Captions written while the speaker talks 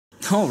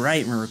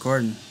Alright, we're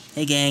recording.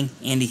 Hey gang,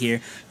 Andy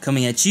here,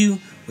 coming at you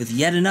with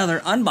yet another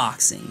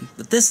unboxing,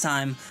 but this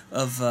time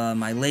of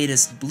my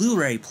latest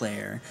Blu-ray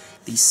player,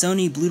 the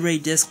Sony Blu-ray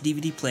disc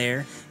DVD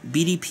player,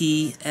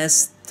 BDP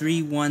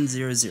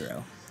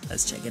S3100.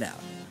 Let's check it out.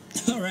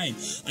 Alright,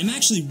 I'm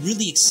actually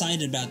really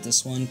excited about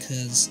this one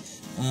because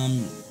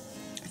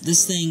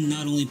this thing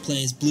not only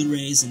plays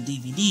Blu-rays and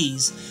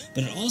DVDs,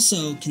 but it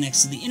also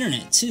connects to the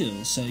internet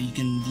too, so you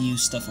can view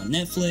stuff on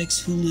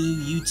Netflix,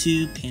 Hulu,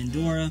 YouTube,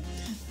 Pandora,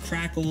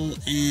 Crackle,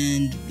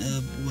 and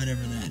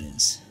whatever that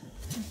is.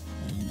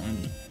 I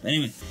don't know. But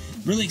anyway,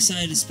 really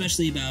excited,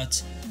 especially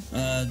about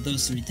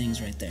those three things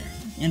right there.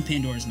 And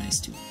Pandora's nice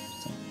too,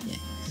 so yeah.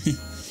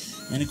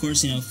 And of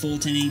course, you know, full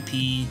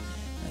 1080p,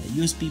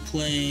 USB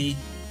play,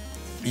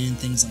 and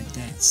things like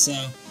that. So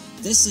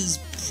this is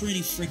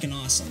pretty freaking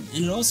awesome.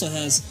 And it also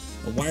has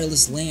a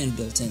wireless LAN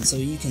built in, so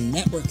you can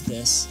network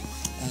this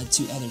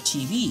to other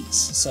TVs.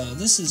 So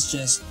this is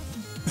just,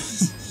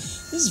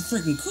 this is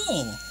freaking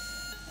cool.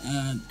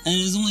 And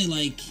it was only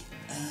like,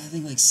 I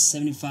think like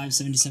 75,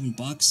 77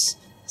 bucks,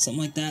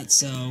 something like that.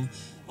 So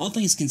all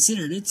things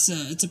considered, it's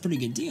a pretty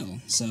good deal.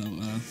 So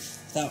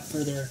without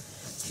further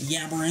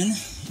jabbering,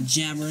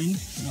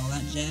 and all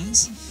that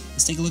jazz,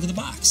 let's take a look at the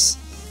box.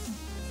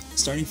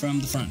 Starting from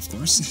the front, of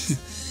course.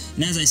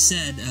 And as I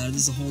said,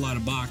 this is a whole lot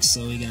of box,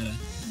 so we gotta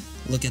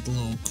look at the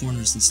little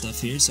corners and stuff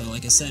here. So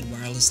like I said,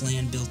 wireless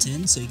LAN built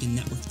in, so you can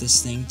network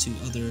this thing to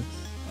other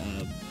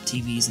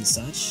TVs and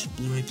such,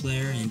 Blu-ray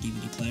player and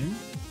DVD player.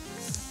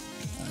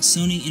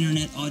 Sony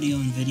Internet Audio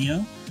and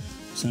Video,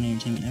 Sony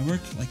Entertainment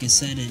Network. Like I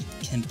said, it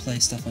can play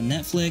stuff on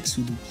Netflix,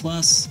 Hulu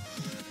Plus,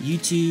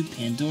 YouTube,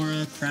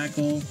 Pandora,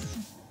 Crackle,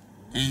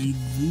 and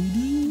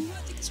Voodoo,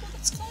 I think is what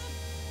it's called.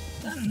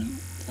 I don't know.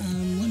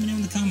 Let me know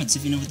in the comments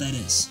if you know what that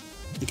is.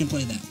 We can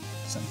play that.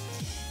 So,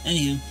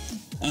 anywho,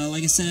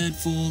 like I said,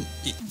 full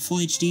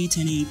HD,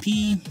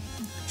 1080p,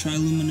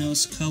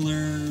 triluminous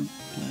color,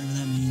 whatever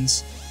that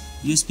means,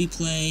 USB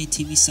play,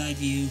 TV side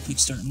view, quick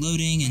start and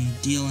loading, and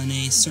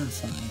DLNA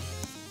certified.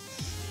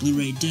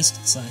 Blu-ray disc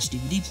 /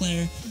 DVD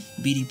player,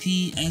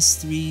 BDP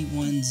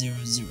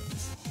S3100.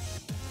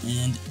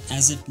 And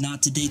as if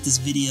not to date this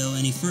video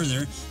any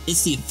further,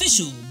 it's the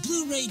official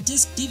Blu-ray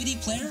disc DVD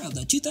player of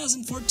the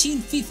 2014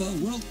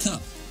 FIFA World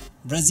Cup,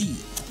 Brazil.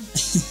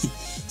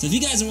 So if you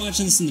guys are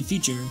watching this in the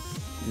future,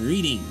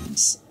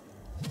 greetings.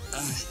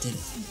 I did it.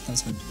 That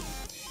was hard to do.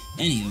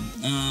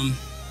 Anywho,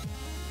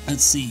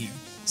 let's see here.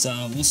 So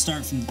we'll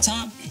start from the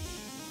top,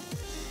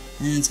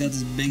 and it's got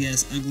this big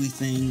ass ugly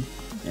thing.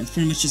 And it's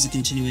pretty much just a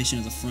continuation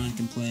of the front.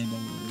 Can play blah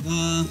blah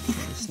blah,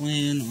 wireless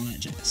LAN, all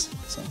that jazz.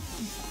 So,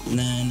 and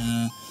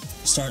then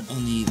start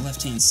on the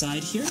left-hand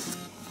side here,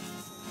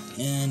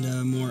 and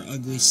more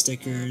ugly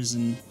stickers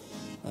and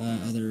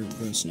other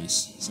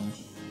grossness. So,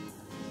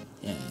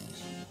 yeah,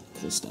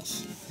 cool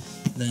stuff.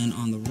 Then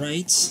on the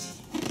right,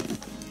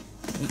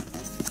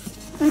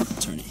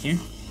 turn it here.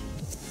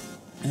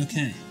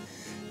 Okay,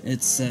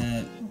 it's you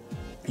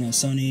know,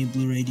 Sony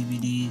Blu-ray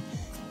DVD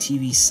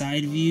TV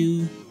side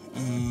view.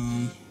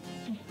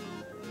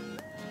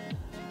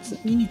 Does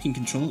that mean you can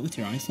control it with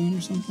your iPhone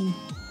or something?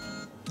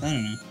 I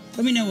don't know.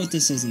 Let me know what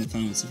this is in the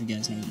comments if you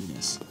guys know what it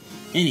is.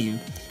 Anywho,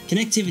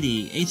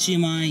 connectivity,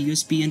 HDMI,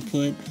 USB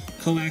input,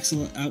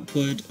 coaxial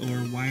output,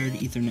 or wired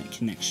Ethernet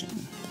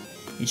connection.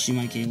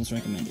 HDMI cables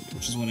recommended,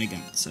 which is what I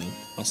got, so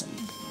awesome.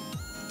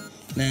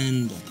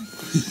 Then,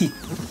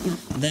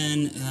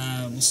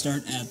 we'll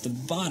start at the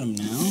bottom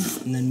now,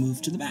 and then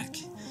move to the back.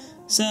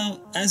 So,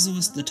 as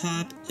was the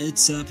top,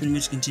 it's pretty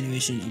much a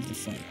continuation of the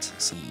front.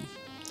 So,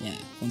 yeah,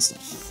 fun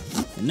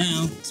stuff. And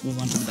now, let's move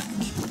on to the back,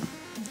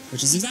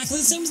 which is exactly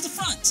the same as the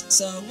front.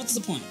 So, what's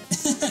the point?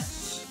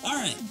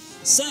 Alright,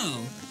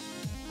 so,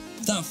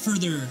 without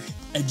further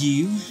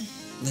ado,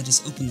 let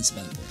us open this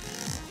bad boy.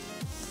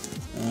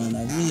 And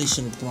I really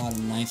should have brought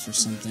a knife or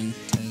something,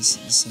 because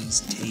this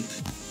has tape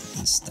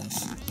and stuff.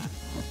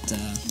 But,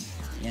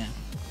 yeah.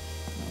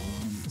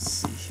 Let's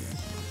see here.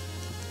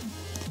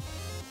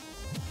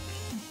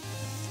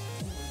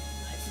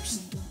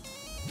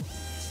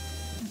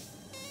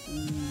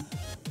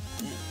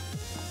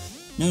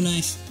 No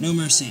knife, no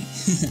mercy.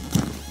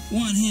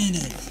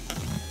 One-handed.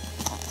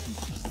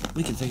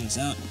 We can figure this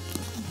out.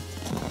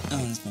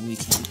 Oh, that's my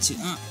weak hand too.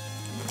 Ah,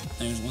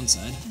 there's one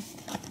side.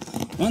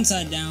 One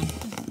side down.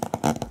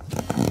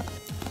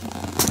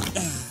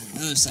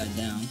 Other side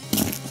down.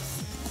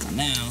 And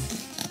now,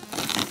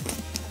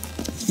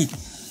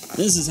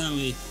 this is how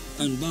we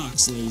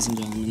unbox, ladies and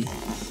gentlemen.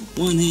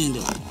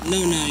 One-handed,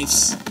 no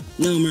knives,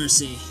 no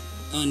mercy,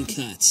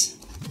 uncut.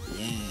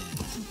 Yeah.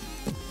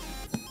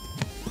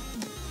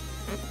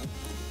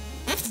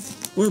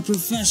 We're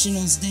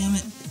professionals, damn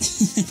it.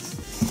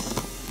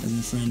 As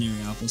my friend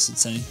Ariopoulos would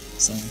say.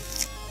 So,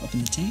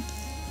 open the tape.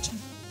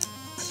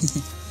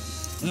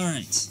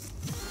 Alright.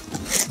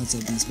 Let's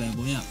open this bad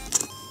boy up.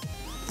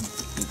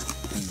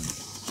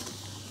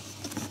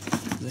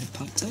 Is that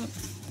popped up?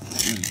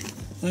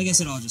 Well, I guess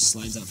it all just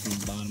slides out from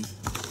the bottom.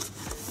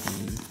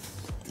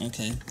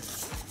 Okay.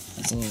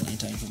 That's a little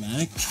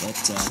anticlimactic, but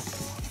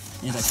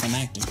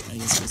anticlimactic, I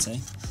guess you could say.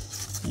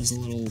 There's a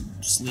little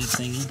sleeve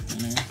thingy in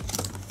there.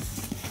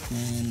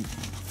 And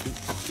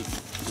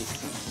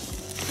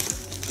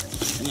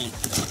come on.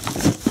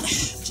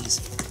 Jeez.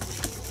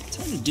 It's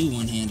hard to do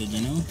one-handed,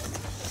 you know?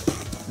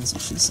 That's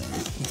what she said.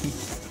 Okay.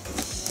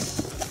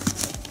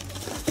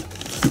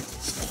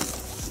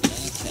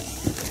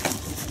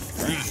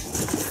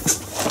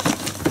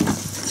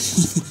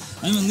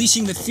 I'm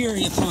unleashing the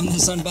fury upon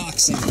this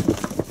unboxing.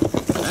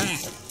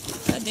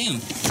 God damn.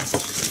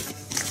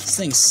 This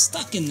thing's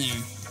stuck in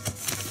there.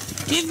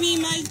 Give me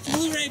my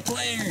Blu-ray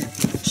player!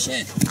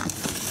 Shit.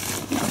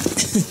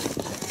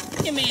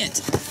 Give me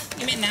it!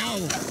 Give me it now!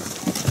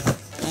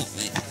 Oh,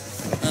 wait.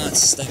 Oh,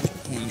 it's stuck.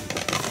 Hold on.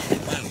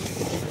 Wow.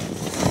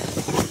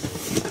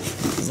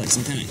 It's like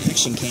some kind of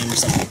action cam or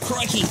something.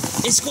 Crikey!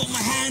 It's got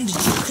my hand!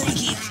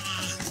 Crikey!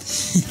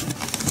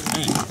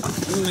 Alright.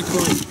 Give me my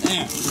cord.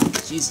 There.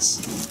 Jesus.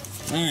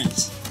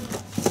 Alright.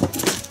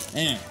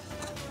 There.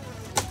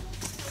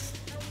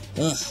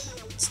 Ugh.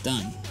 It's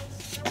done.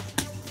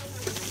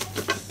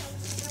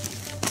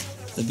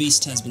 The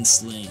beast has been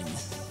slain.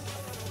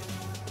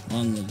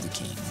 Long live the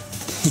king.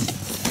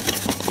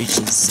 Reach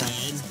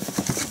inside.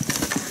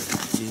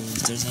 Feel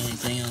if there's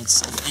anything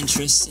else of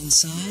interest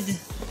inside.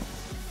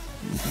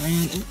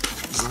 And, oh,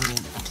 there's a little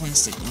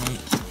plastic one.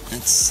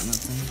 That's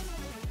nothing.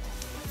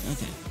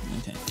 Okay.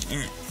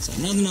 Alright, so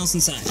nothing else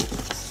inside.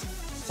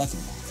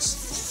 Fucking box.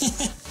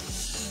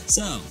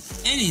 So,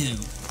 anywho.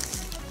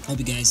 Hope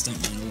you guys don't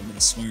mind a little bit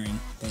of swearing,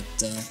 but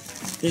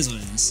it is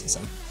what it is. So,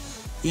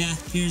 yeah,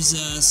 here's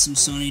some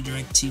Sony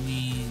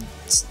DirecTV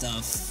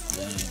stuff.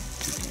 Who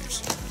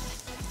cares?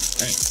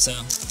 Alright, so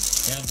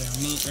you have the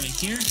remote right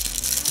here.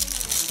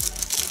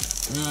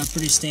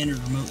 Pretty standard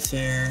remote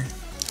fare.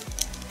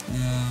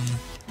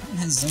 It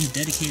has its own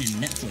dedicated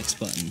Netflix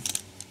button.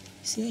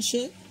 See that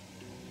shit?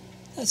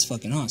 That's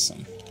fucking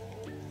awesome.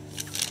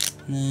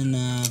 And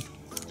then,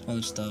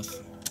 other stuff.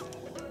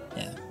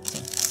 Yeah, so,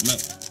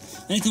 remote.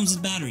 And it comes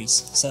with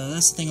batteries. So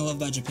that's the thing I love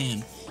about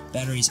Japan.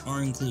 Batteries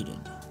are included.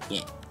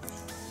 Yeah.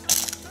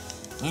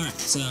 Alright,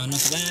 so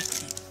enough of that.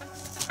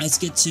 Let's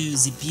get to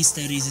the piece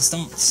de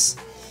resistance.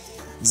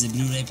 The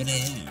Blu-ray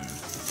player.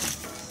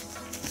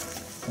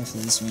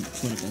 Hopefully this won't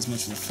put up as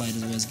much of a fight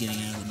as it was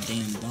getting out of the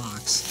damn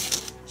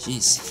box.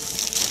 Jeez.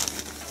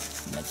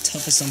 My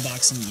toughest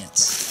unboxing yet.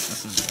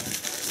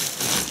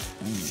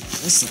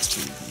 This looks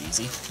pretty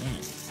easy.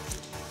 Alright.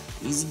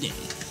 Easy day.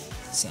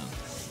 So,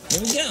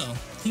 here we go.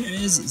 Here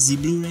is the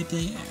Blu-ray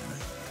player.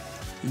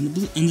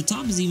 And the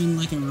top is even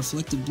like a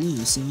reflective blue,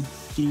 so you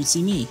can even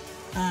see me.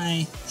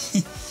 Hi!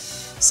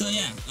 So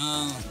yeah,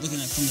 looking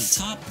at from the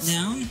top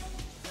down,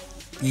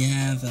 we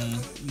have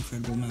an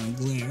incredible amount of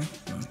glare.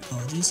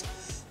 Apologies.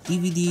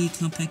 DVD,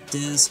 compact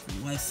disc,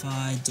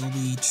 Wi-Fi,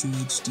 Dolby, True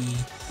HD,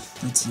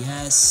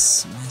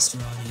 DTS, Master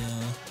Audio,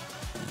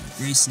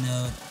 Grace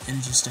Note,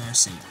 Energy Star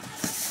Saver.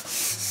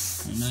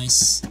 A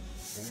nice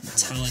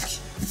metallic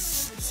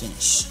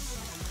finish.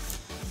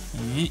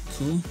 Alright,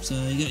 cool. So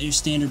you got your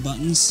standard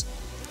buttons.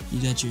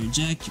 You got your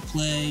eject, your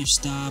play, your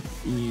stop,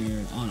 and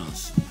your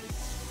on-off.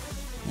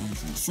 And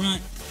from the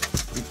front,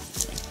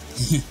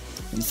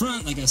 from the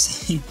front, like I was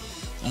saying,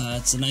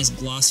 it's a nice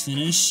gloss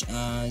finish.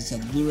 It's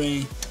got the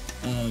Blu-ray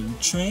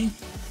tray,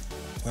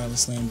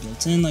 wireless LAN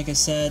built in, like I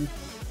said.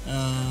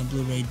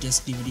 Blu-ray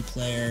disc DVD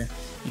player.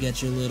 You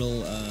got your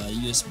little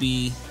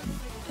USB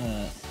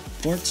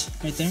port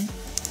right there.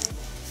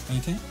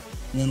 Okay.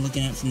 And then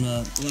looking at from the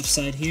left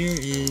side here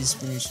is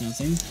pretty much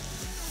nothing.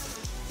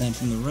 Then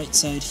from the right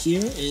side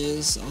here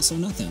is also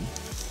nothing.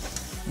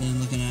 And then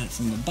looking at it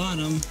from the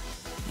bottom,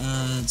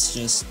 it's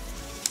just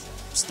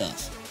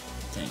stuff.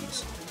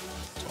 Things.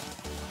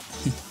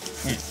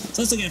 Alright,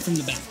 so let's look at it from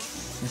the back,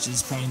 which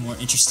is probably more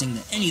interesting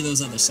than any of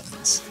those other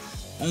sides.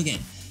 Okay,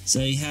 so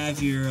you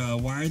have your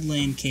wired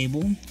LAN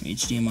cable,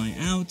 HDMI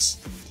out,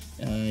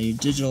 your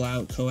digital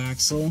out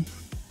coaxial,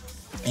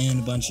 and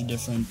a bunch of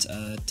different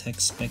tech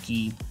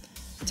spec-y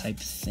type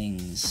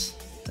things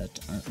that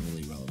aren't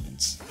really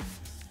relevant.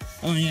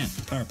 Oh yeah,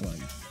 power plug.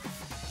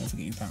 Don't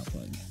forget your power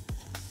plug.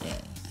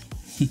 Yeah.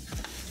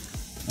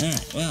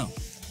 Alright, well,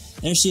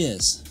 there she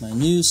is. My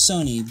new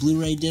Sony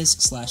Blu-ray disc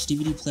 /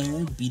 DVD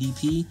player,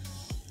 BDP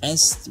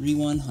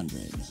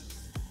S3100.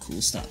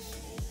 Cool stuff.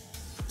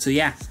 So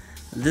yeah,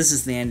 this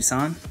is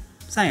TheAndySan.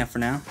 Signing off for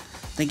now.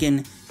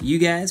 Thanking you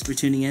guys for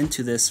tuning in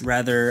to this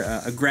rather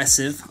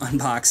aggressive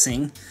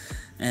unboxing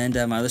and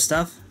my other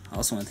stuff. I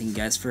also want to thank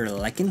you guys for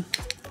liking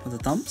with the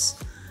thumbs,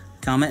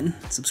 commenting,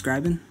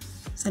 subscribing,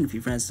 send a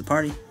few friends to the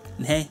party.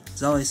 And hey,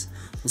 as always,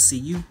 we'll see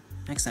you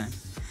next time.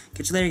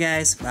 Catch you later,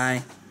 guys.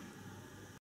 Bye.